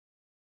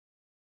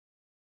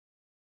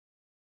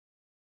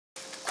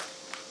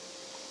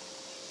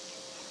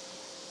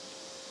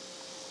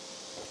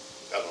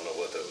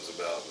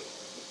about.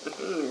 But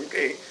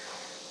Okay.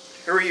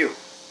 Who are you?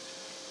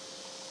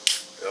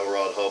 L.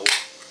 Rod Hubble.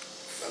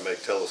 I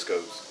make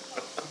telescopes.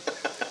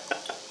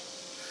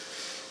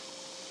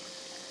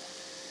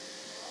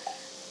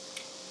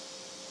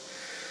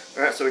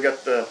 Alright, so we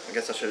got the, I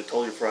guess I should have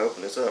told you before I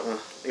opened this up, huh?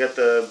 We got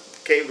the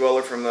Cave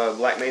Dweller from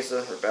Black Mesa,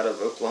 out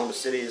of Oklahoma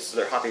City. This is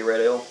their hoppy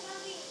red ale.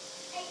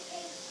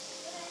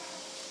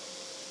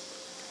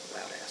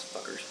 Loud ass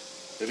fuckers.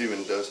 It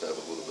even does have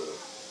a little bit of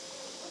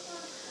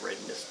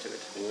redness to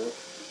it. Yeah.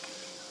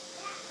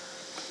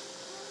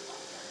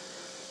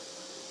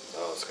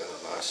 Oh, it's got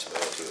a nice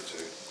smell to it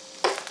too.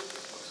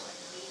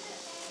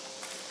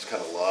 It's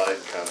kind of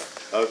light, kind of.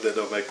 I hope that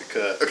don't make the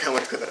cut. Okay, I'm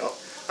gonna cut that out.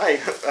 I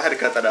had to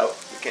cut that out.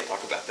 We can't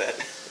talk about that.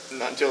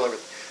 Not until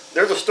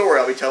there's a story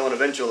I'll be telling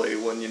eventually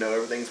when, you know,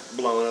 everything's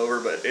blowing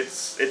over, but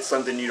it's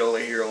something you'd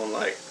only hear on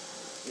like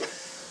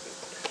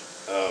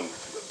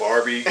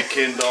Barbie,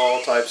 Ken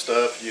doll type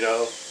stuff, you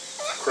know,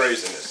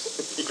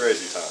 craziness,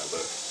 crazy time.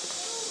 But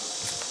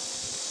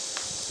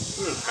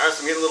alright,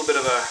 so I'm getting a little bit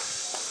of a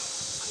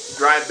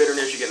dry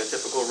bitterness. You're getting a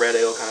typical red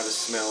ale kind of a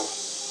smell, a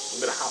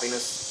little bit of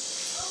hoppiness,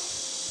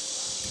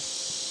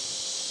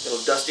 a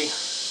little dusty.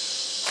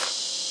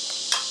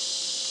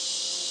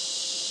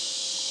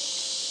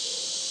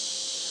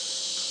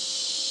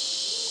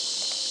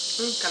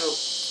 Kind of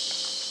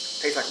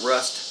tastes like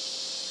rust.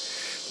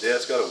 yeah,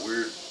 it's got a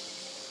weird,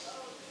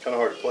 kind of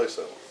hard to place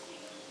though.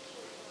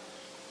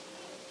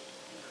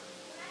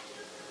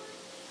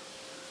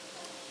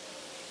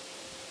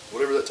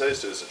 Whatever that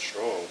taste is, it's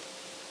strong.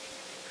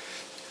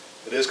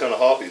 It is kind of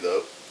hoppy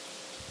though.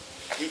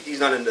 He's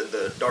not into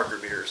the darker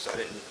beers, so I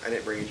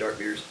didn't bring any dark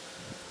beers.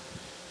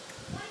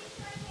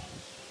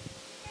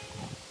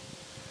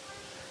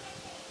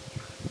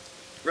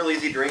 Real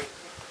easy drink.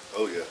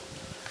 Oh yeah.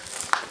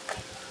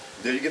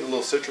 Did you get a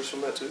little citrus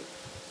from that too?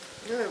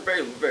 Yeah,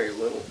 very, very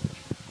little.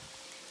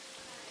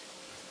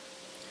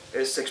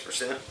 It's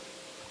 6%.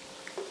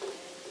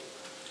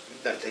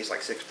 Doesn't taste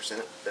like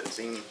 6%. Doesn't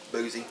seem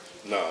boozy.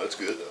 No, it's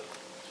good though.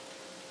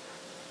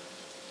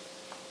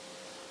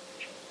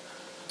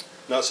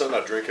 Not something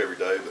I drink every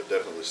day, but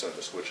definitely something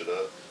to switch it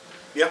up.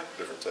 Yeah.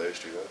 Different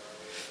taste, you know.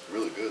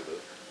 Really good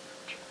though.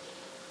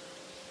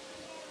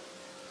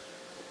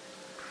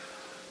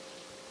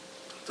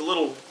 It's a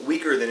little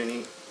weaker than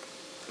any,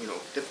 you know,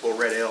 typical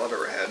red ale I've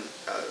ever had.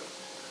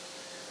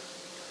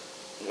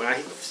 When I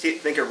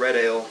think of red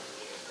ale,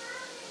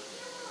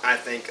 I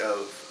think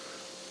of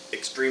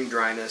extreme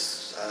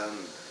dryness,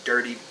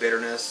 dirty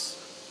bitterness,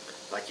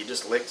 like you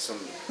just licked some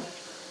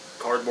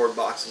cardboard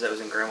boxes that was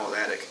in Grandma's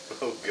attic.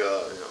 Oh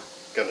God, You know.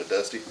 kind of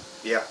dusty.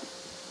 Yeah.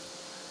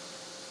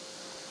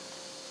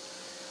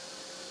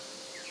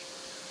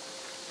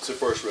 It's the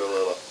first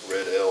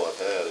red ale I've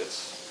had.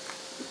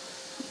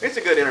 It's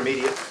a good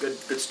intermediate,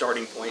 good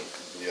starting point.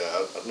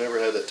 Yeah, I've never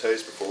had that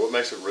taste before. What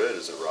makes it red?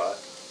 Is it rye?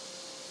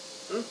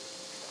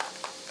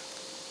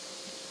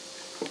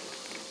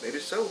 Maybe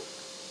so.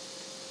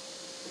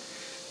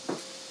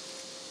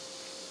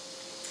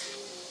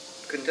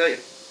 Couldn't tell you.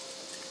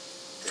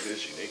 It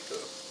is unique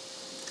though.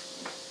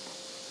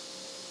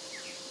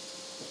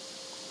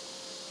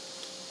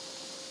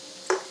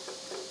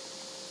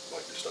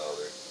 Like your style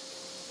there.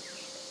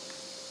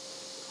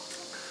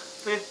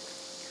 Yeah.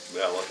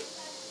 Yeah, I like it.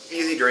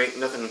 Easy drink,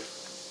 nothing.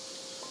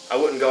 I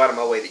wouldn't go out of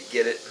my way to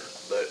get it,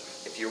 but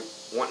if you're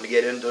wanting to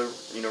get into,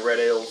 you know, red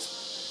ales,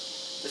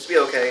 this would be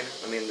okay.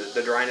 I mean,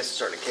 the dryness is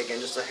starting to kick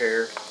in just a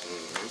hair.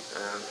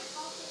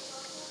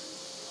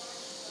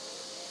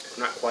 It's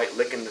not quite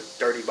licking the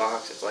dirty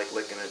box. It's like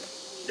licking a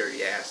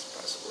dirty ass,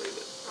 possibly.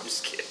 But I'm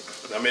just kidding.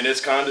 I mean,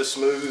 it's kind of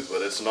smooth,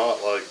 but it's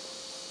not like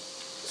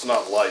it's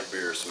not light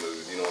beer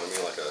smooth. You know what I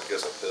mean? Like I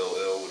guess a pale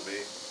ale would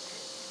be.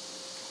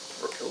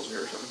 Or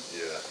Pilsner or something.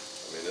 Yeah.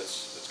 I mean,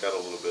 it's got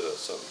a little bit of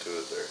something to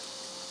it there.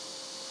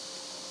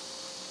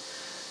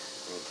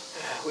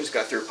 We just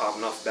got through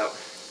popping off about,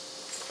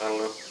 I don't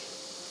know,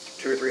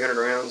 200 or 300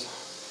 rounds.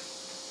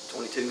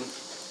 22.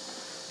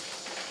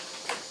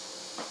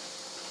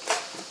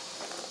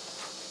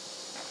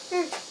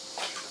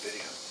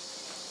 Video.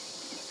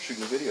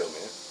 Shooting a video,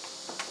 man.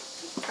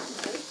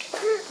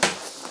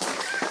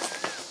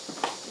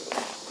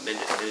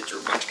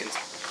 Miniature munchkins.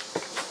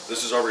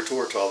 This is our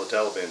retort to all the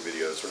Taliban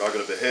videos. We're not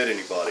going to behead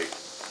anybody.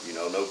 You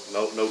know,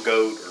 no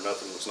goat or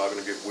nothing. It's not going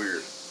to get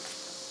weird.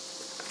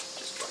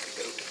 Just fuck a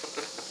goat.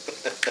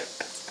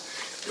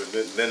 But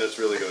then it's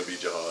really going to be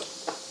jihad.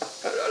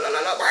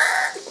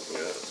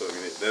 Yeah, so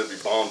there'll be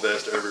bomb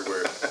vests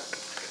everywhere.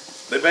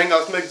 They bang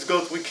off make the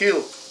goats we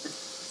kill.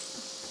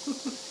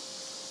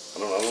 I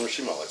don't know. I wonder if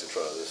she might like to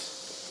try this.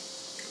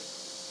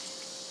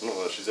 I don't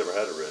know if she's ever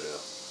had a red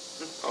ale.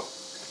 Oh,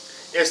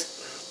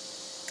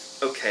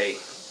 yes. Okay.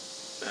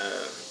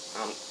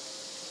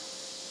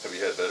 Have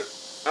you had better?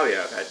 Oh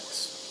yeah, I've had.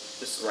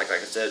 This is like I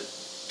said,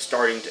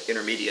 starting to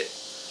intermediate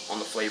on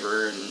the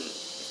flavor, and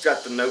it's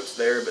got the notes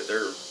there, but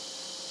they're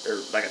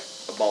like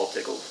a ball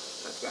tickle.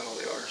 That's about all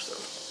they are. So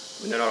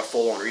I mean, they're not a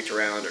full-on reach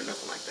around or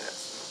nothing like that.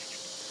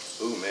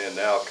 So. Ooh man,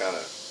 now kind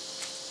of.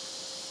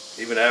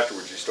 Even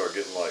afterwards, you start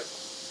getting like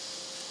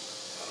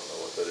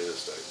what that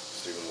is,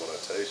 just even what I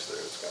taste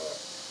there. It's kind of.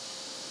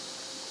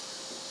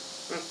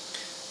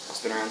 I'll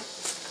spin around.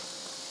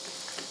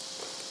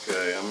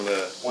 Okay, I'm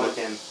gonna. 1 to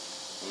 10.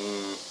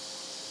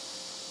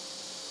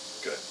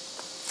 Okay.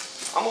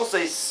 I'm gonna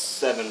say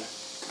 7.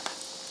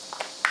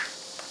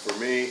 For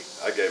me,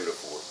 I gave it a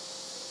 4.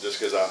 Just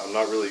because I'm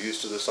not really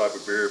used to this type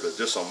of beer, but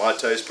just on my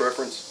taste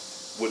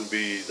preference, wouldn't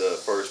be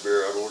the first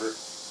beer I'd order.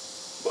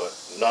 But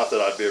not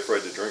that I'd be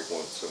afraid to drink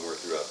one somewhere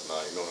throughout the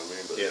night, you know what I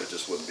mean? But yeah. It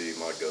just wouldn't be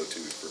my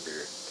go-to for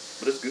beer.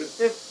 But it's good.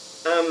 Yeah.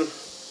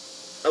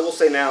 I will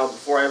say now,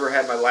 before I ever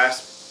had my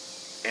last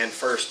and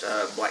first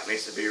Black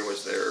Mesa beer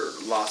was their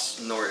Los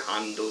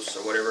Norihandos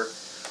or whatever.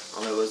 I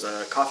don't know, it was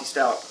a coffee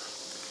stout.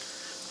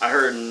 I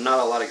heard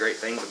not a lot of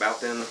great things about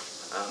them,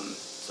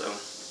 so,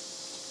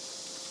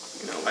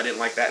 you know, I didn't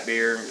like that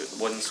beer. It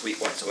wasn't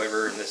sweet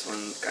whatsoever, and this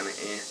one kind of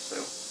so.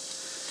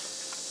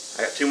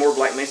 I got 2 more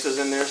Black Mesas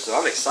in there, so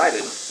I'm excited.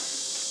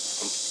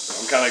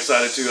 I'm kind of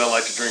excited too. I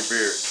like to drink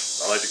beer.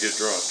 I like to get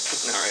drunk.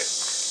 All right,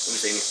 let me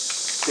see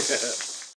you.